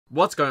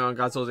What's going on,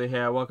 guys? Ozzy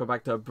here. Welcome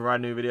back to a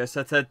brand new video.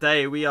 So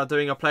today we are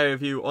doing a player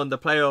review on the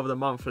Player of the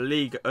Month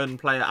League One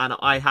player, and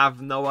I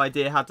have no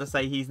idea how to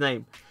say his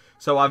name.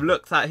 So I've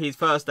looked at his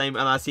first name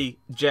and I see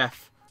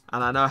Jeff,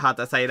 and I know how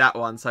to say that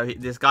one. So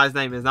this guy's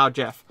name is now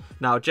Jeff.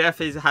 Now Jeff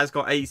has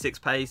got 86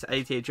 pace,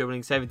 88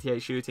 dribbling,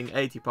 78 shooting,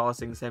 80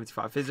 passing,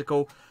 75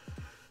 physical.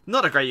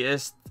 Not the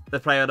greatest. The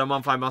Player of the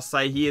Month, I must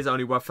say. He is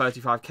only worth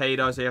 35k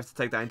though, so you have to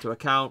take that into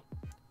account.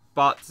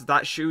 But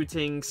that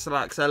shooting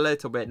slacks a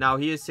little bit. Now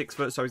he is 6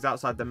 foot, so he's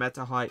outside the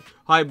meta height.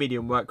 High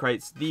medium work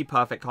rates, the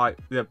perfect height,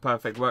 the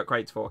perfect work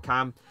rates for a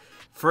cam.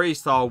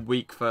 3-star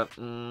weak foot.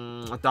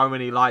 I don't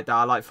really like that.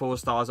 I like 4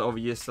 stars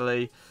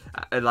obviously.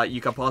 Like you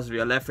can pass with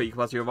your left foot, you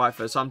can pass with your right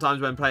foot. Sometimes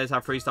when players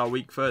have 3-star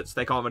weak foots,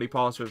 they can't really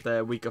pass with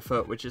their weaker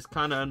foot, which is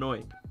kind of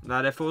annoying.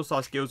 Now their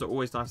 4-star skills are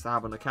always nice to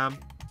have on a cam.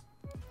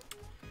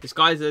 This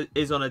guy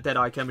is on a dead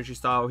eye chemistry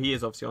style. He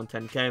is obviously on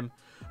 10 chem,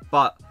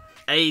 but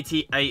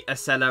 88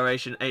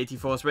 acceleration,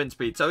 84 sprint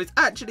speed, so it's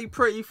actually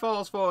pretty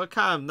fast for a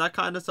cam. That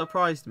kind of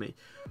surprised me.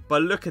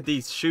 But look at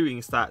these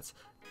shooting stats.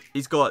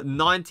 He's got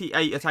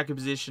 98 attacking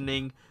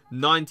positioning,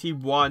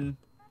 91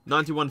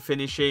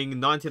 finishing,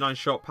 99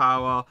 shot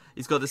power.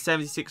 He's got the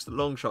 76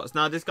 long shots.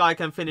 Now this guy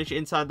can finish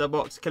inside the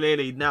box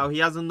clearly. Now he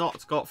has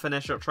not got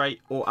finesse shot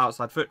trait or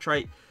outside foot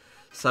trait,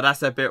 so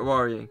that's a bit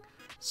worrying.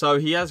 So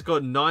he has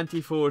got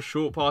 94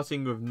 short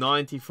passing with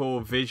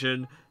 94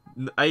 vision,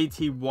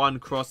 81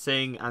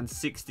 crossing and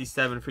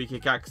 67 free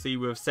kick accuracy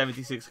with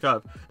 76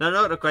 curve. Now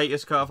not the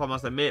greatest curve, I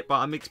must admit, but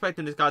I'm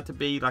expecting this guy to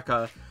be like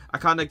a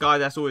kind of guy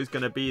that's always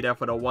going to be there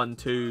for the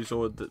 1-2s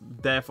or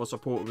there for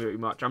support very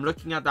much. I'm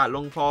looking at that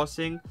long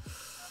passing,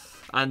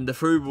 and the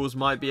through balls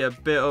might be a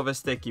bit of a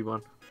sticky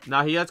one.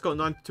 Now he has got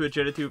 92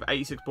 agility with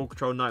 86 ball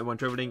control, 91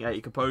 dribbling,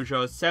 80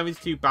 composure,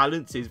 72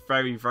 balance is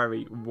very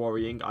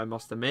worrying, I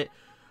must admit.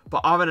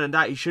 But other than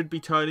that, he should be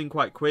turning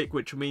quite quick,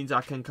 which means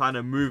I can kind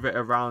of move it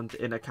around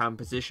in a cam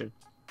position.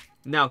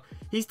 Now,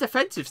 his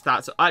defensive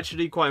stats are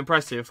actually quite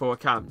impressive for a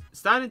cam.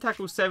 Standing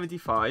tackle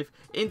 75,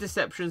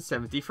 interception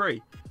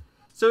 73.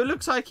 So it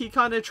looks like he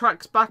kind of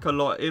tracks back a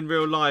lot in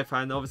real life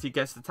and obviously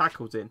gets the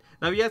tackles in.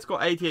 Now he has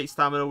got 88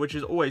 stamina, which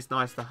is always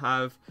nice to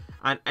have.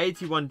 And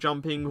 81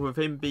 jumping. With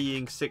him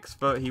being 6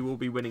 foot, he will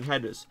be winning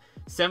headers.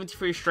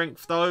 73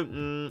 strength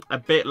though, a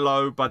bit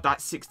low, but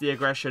that 60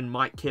 aggression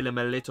might kill him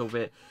a little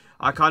bit.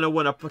 I kind of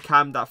want a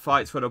cam that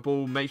fights for the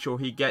ball, make sure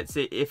he gets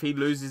it. If he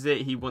loses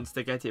it, he wants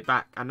to get it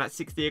back. And that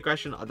 60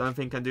 aggression, I don't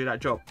think can do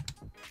that job.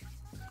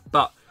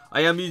 But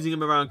I am using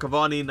him around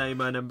Cavani,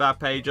 Neymar and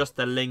Mbappe just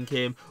to link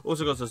him.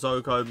 Also got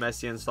Sissoko,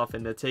 Messi and stuff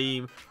in the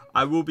team.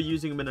 I will be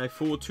using him in a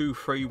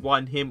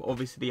 4-2-3-1, him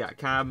obviously at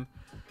cam.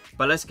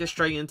 But let's get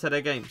straight into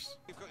their games.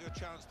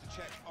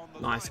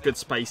 Nice, good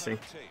spacing.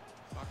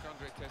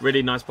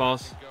 Really nice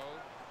pass.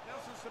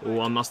 Oh,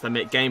 I must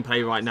admit,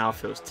 gameplay right now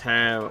feels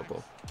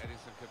terrible.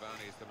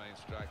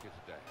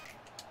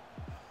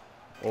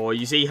 Or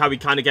you see how he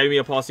kind of gave me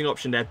a passing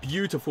option there.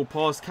 Beautiful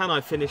pass. Can I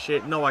finish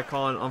it? No, I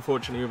can't,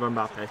 unfortunately, with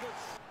Mbappe.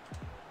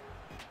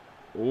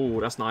 Oh,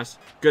 that's nice.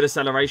 Good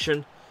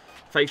acceleration.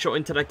 Fake shot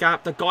into the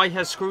gap. The guy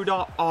has screwed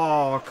up.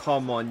 Oh,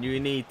 come on. You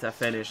need to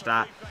finish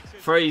that.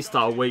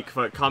 3-star weak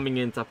foot coming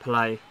into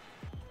play.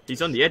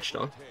 He's on the edge,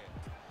 though.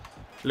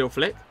 Little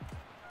flick.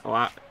 Oh,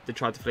 I did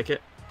try to flick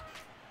it.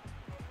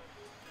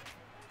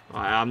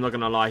 I'm not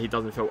going to lie. He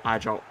doesn't feel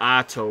agile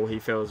at all. He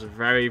feels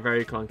very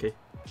clunky.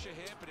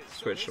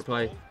 Switch to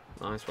play.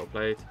 Nice, well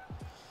played.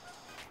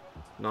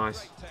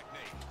 Nice.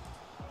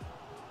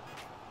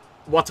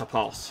 What a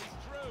pass.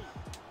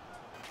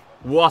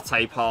 What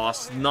a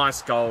pass.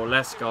 Nice goal.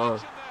 Let's go.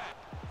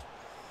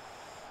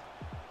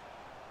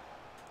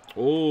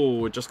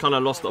 Oh, just kind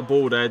of lost the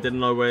ball there. Didn't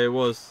know where it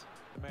was.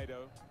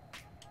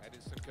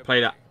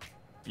 Play that.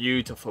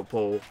 Beautiful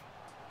ball.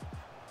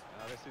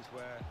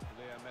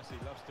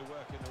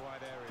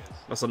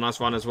 That's a nice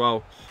run as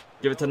well.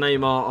 Give it to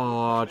Neymar.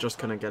 Oh, just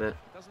couldn't get it.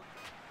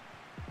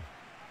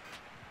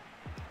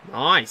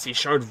 Nice. He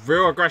showed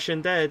real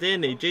aggression there,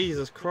 didn't he?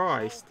 Jesus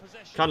Christ.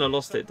 Kind of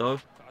lost it, though.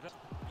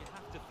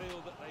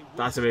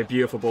 That's a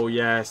beautiful ball.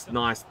 Yes,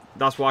 nice.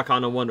 That's what I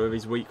kind of want with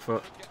his weak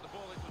foot.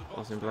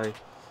 Awesome play.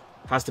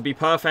 Has to be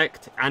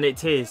perfect, and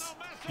it is.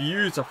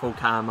 Beautiful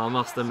cam, I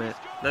must admit.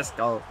 Let's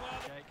go.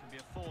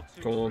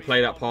 Come on,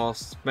 play that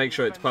pass. Make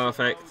sure it's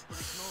perfect.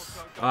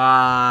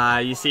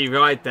 You see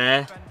right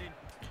there.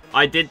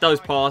 I did those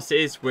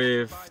passes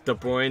with De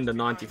Bruyne, the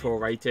 94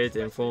 rated,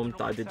 informed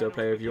that I did do a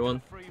play review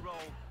on.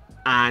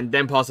 And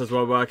then passes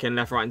were working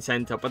left, right and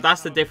centre. But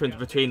that's the difference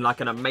between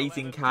like an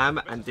amazing cam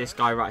and this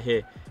guy right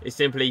here. It's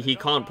simply he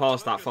can't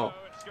pass that far.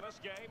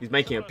 He's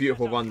making a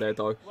beautiful run there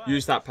though.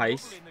 Use that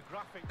pace.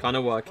 Kind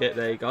of work it.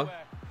 There you go.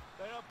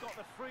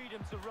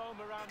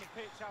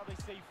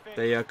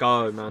 There you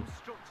go, man.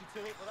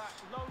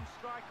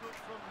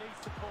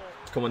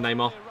 Come on,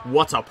 Neymar.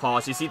 What a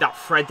pass. You see that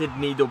threaded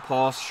needle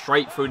pass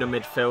straight through the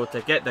midfield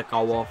to get the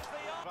goal off.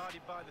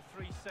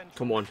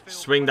 Come on.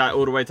 Swing that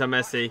all the way to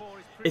Messi.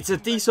 It's a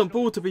decent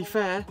ball, to be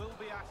fair.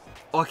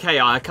 Okay,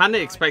 I kind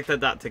of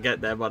expected that to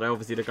get there, but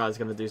obviously the guy's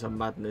going to do some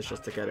madness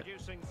just to get it.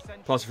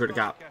 Pass through the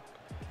gap.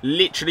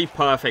 Literally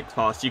perfect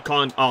pass. You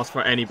can't ask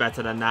for any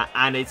better than that.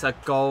 And it's a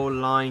goal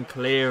line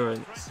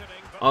clearance.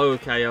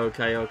 Okay,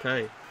 okay,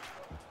 okay.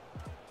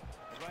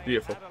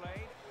 Beautiful.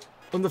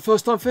 On the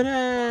first time finish.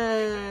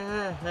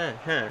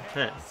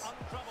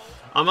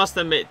 I must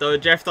admit though,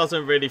 Jeff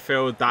doesn't really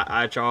feel that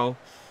agile.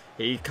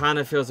 He kind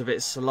of feels a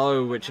bit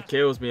slow, which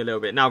kills me a little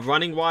bit. Now,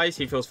 running wise,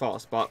 he feels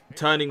fast, but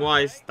turning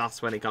wise,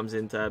 that's when it comes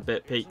into a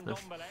bit peakness.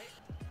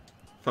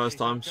 First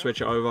time,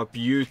 switch it over.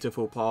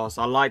 Beautiful pass.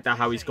 I like that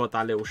how he's got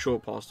that little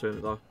short pass to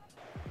him though.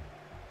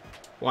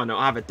 Why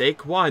not have a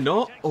dig? Why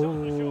not? Oh,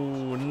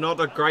 not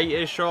the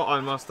greatest shot, I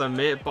must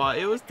admit, but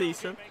it was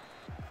decent.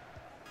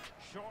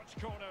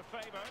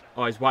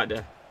 Oh, he's right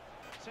there.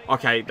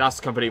 Okay, that's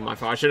completely my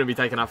fault. I shouldn't be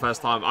taking that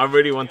first time. I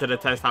really wanted to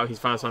test out his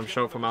first time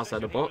shot from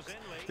outside the box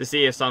to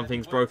see if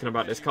something's broken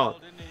about this card.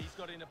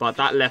 But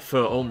that left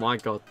foot, oh my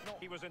god.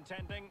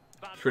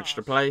 Switch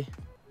to play.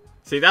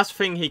 See, that's the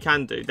thing he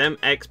can do. Them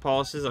X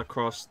passes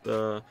across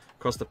the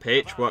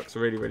pitch works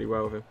really, really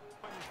well with him.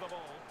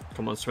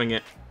 Come on, swing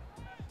it.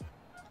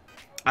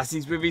 As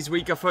he's with his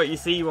weaker foot, you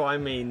see what I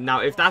mean?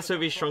 Now, if that's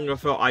with his stronger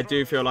foot, I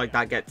do feel like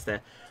that gets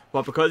there.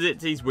 But because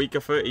it's his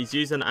weaker foot, he's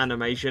using an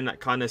animation that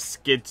kind of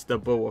skids the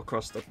ball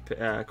across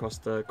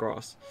the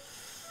grass.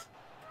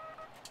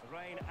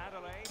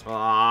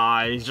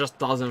 Ah, he just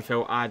doesn't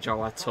feel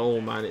agile at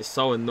all, man. It's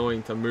so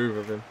annoying to move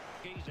with him.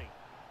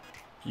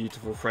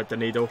 Beautiful thread the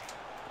needle.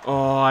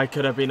 Oh, it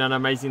could have been an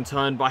amazing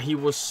turn, but he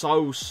was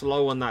so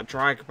slow on that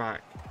drag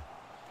back.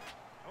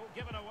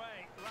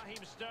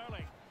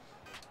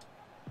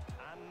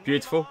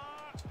 Beautiful.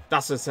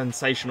 That's a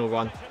sensational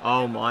run.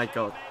 Oh my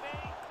god.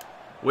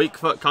 Weak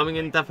foot coming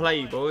into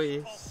play,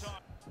 boys.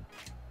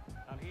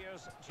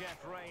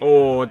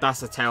 Oh,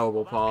 that's a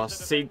terrible pass.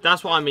 See,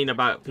 that's what I mean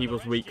about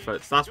people's weak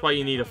foots. That's why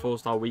you need a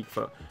 4-star weak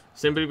foot.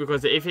 Simply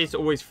because if it's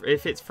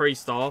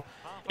 3-star,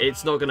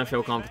 it's not going to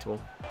feel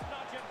comfortable.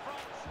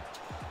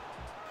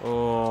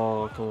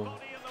 Oh, come on.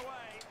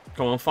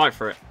 Come on, fight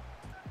for it.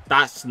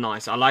 That's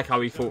nice. I like how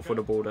he fought for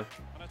the border.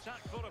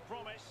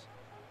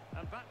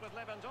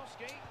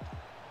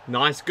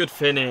 Nice, good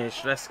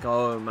finish. Let's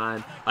go,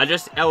 man. I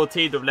just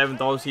LT'd with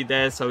Lewandowski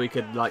there so he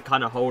could, like,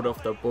 kind of hold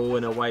off the ball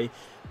in a way.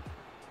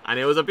 And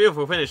it was a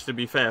beautiful finish, to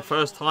be fair.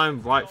 First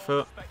time, right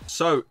foot.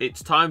 So,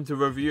 it's time to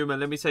review him. And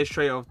let me say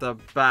straight off the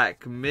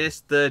back,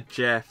 Mr.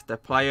 Jeff, the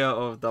player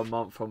of the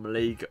month from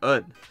Ligue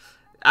 1.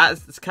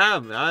 As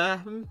Cam,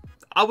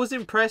 I was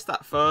impressed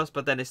at first,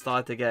 but then it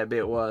started to get a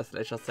bit worse.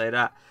 Let's just say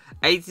that.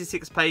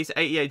 86 pace,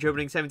 88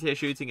 dribbling, 78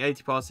 shooting,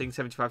 80 passing,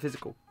 75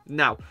 physical.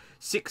 Now,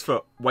 6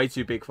 foot, way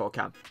too big for a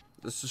Cam.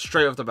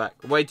 Straight off the back,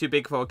 way too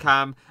big for a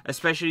Cam.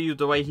 Especially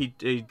the way he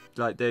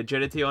like the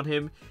agility on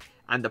him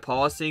and the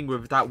passing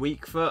with that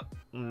weak foot.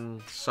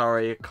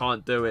 Sorry, I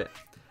can't do it.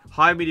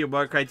 High medium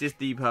work rate is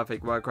the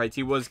perfect work rate.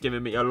 He was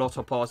giving me a lot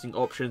of passing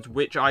options,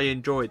 which I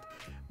enjoyed.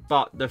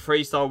 But the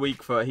 3-star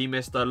weak foot, he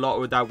missed a lot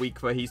with that weak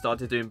foot. He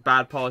started doing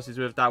bad passes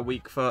with that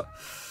weak foot.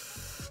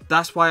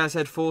 That's why I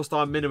said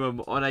 4-star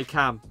minimum on a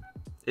Cam.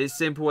 It's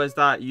simple as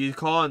that. You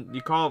can't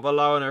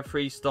rely on a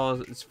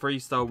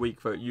 3-star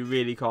weak foot. You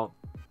really can't.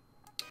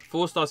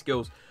 4-star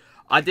skills.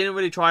 I didn't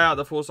really try out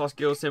the 4-star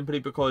skills simply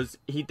because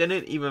he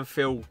didn't even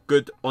feel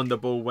good on the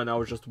ball when I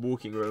was just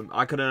walking with him.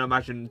 I couldn't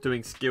imagine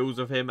doing skills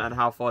with him and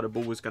how far the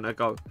ball was going to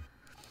go.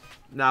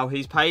 Now,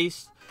 his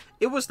pace,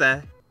 it was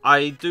there.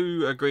 I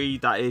do agree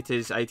that it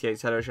is 88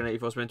 acceleration,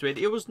 84 sprint speed.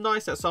 It was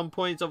nice at some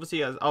points.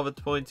 Obviously, at other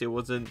points, it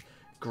wasn't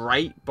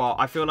great. But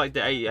I feel like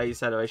the 88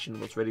 acceleration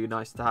was really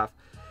nice to have.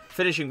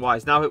 Finishing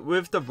wise. Now,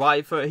 with the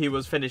right foot, he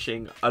was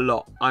finishing a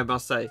lot, I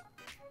must say.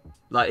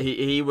 Like,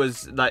 he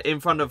was, like, in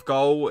front of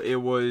goal, it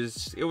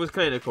was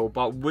clinical.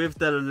 But with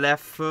the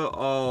left foot,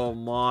 oh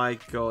my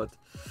god.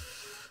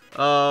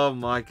 Oh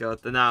my god.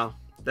 Now,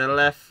 the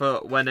left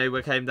foot, when they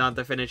came down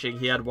to finishing,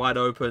 he had wide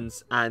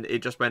opens and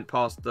it just went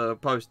past the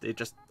post.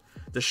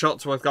 The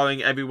shots were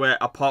going everywhere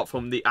apart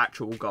from the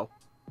actual goal.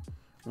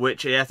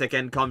 Which, yet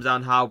again, comes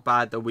down how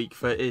bad the weak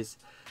foot is.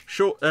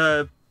 Short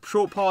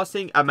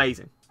passing,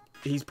 amazing.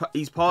 His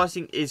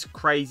passing is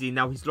crazy.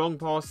 Now, his long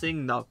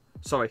passing, no.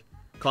 Sorry,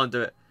 can't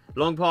do it.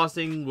 Long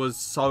passing was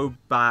so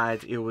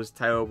bad, it was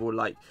terrible.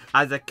 Like,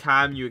 as a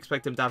Cam, you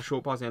expect him to have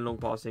short passing and long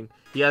passing.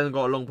 He hasn't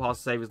got a long pass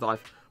to save his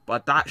life.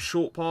 But that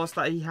short pass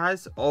that he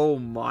has, oh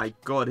my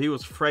god, he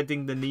was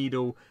threading the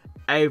needle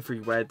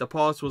everywhere. The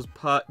pass was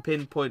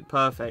pinpoint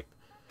perfect.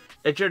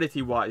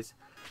 Agility-wise,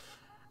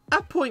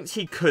 at points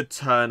he could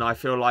turn, I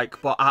feel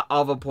like, but at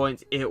other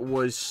points it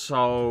was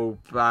so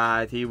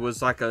bad. He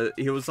was like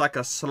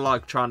a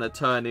slug trying to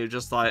turn. He was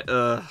just like,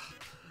 ugh.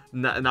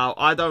 Now,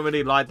 I don't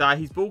really like that.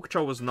 His ball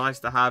control was nice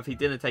to have. He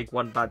didn't take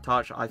one bad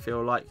touch, I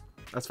feel like,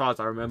 as far as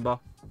I remember.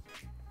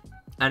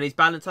 And his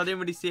balance, I didn't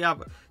really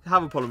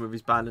have a problem with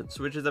his balance,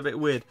 which is a bit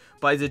weird.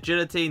 But his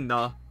agility,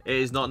 nah, it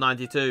is not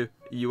 92.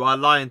 You are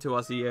lying to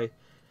us, EA.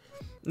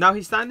 Now,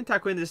 his standing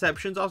tackle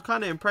interceptions, I was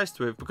kind of impressed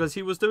with, because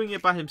he was doing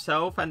it by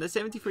himself. And the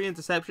 73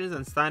 interceptions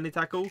and standing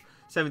tackle,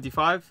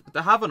 75,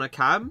 to have on a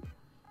Cam,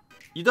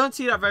 you don't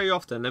see that very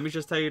often, let me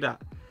just tell you that.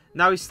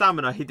 Now his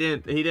stamina, he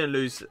didn't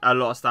lose a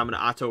lot of stamina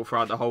at all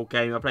throughout the whole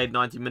game. I played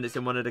 90 minutes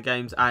in one of the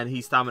games and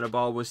his stamina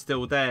bar was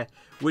still there,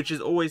 which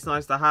is always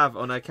nice to have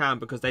on a cam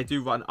because they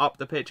do run up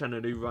the pitch and they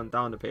do run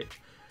down the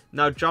pitch.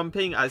 Now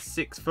jumping at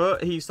 6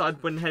 foot, he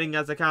started win heading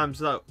as a cam.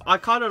 So I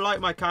kind of like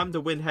my cam to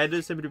win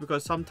headers simply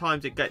because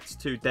sometimes it gets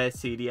to their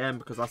CDM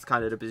because that's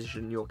kind of the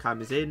position your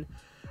cam is in.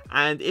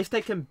 And if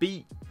they can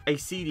beat a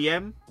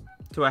CDM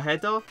to a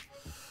header,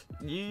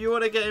 you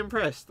want to get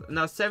impressed.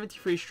 Now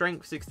 73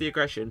 strength, 60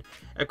 aggression.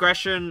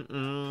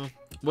 Aggression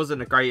wasn't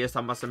the greatest,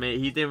 I must admit.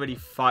 He didn't really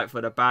fight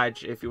for the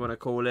badge, if you want to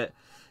call it.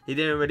 He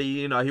didn't really,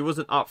 you know, he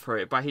wasn't up for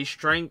it. But his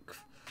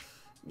strength,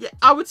 yeah,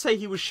 I would say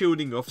he was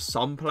shielding off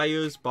some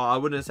players, but I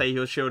wouldn't say he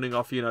was shielding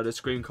off, you know, the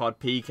screen card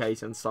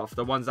PKs and stuff,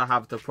 the ones that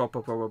have the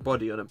proper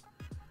body on them.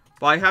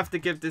 But I have to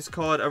give this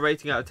card a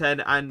rating out of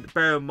 10, and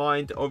bear in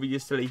mind,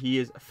 obviously, he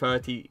is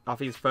 30, I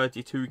think it's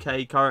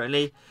 32k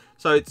currently,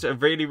 so it's a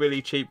really,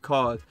 really cheap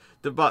card.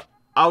 But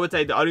I would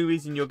say the only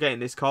reason you're getting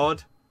this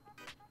card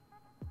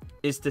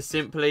is to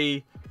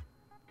simply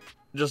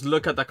just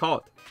look at the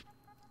card.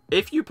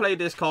 If you play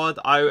this card,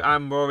 I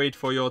am worried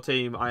for your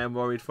team, I am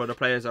worried for the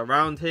players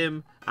around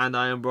him, and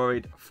I am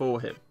worried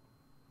for him.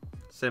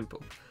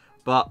 Simple.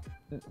 But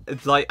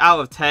it's like out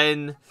of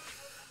 10,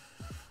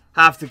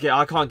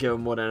 I can't give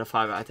him more than a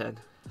 5 out of 10.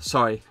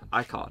 Sorry,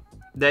 I can't.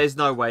 There's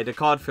no way. The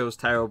card feels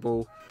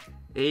terrible.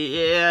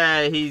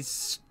 Yeah,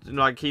 he's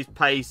like, his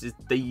pace is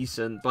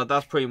decent, but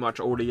that's pretty much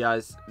all he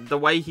has. The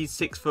way his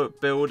 6 foot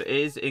build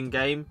is in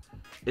game,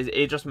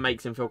 it just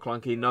makes him feel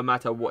clunky no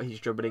matter what his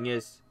dribbling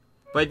is.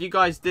 But if you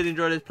guys did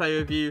enjoy this play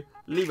review,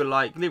 leave a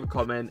like, leave a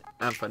comment,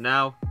 and for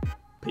now,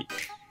 peace.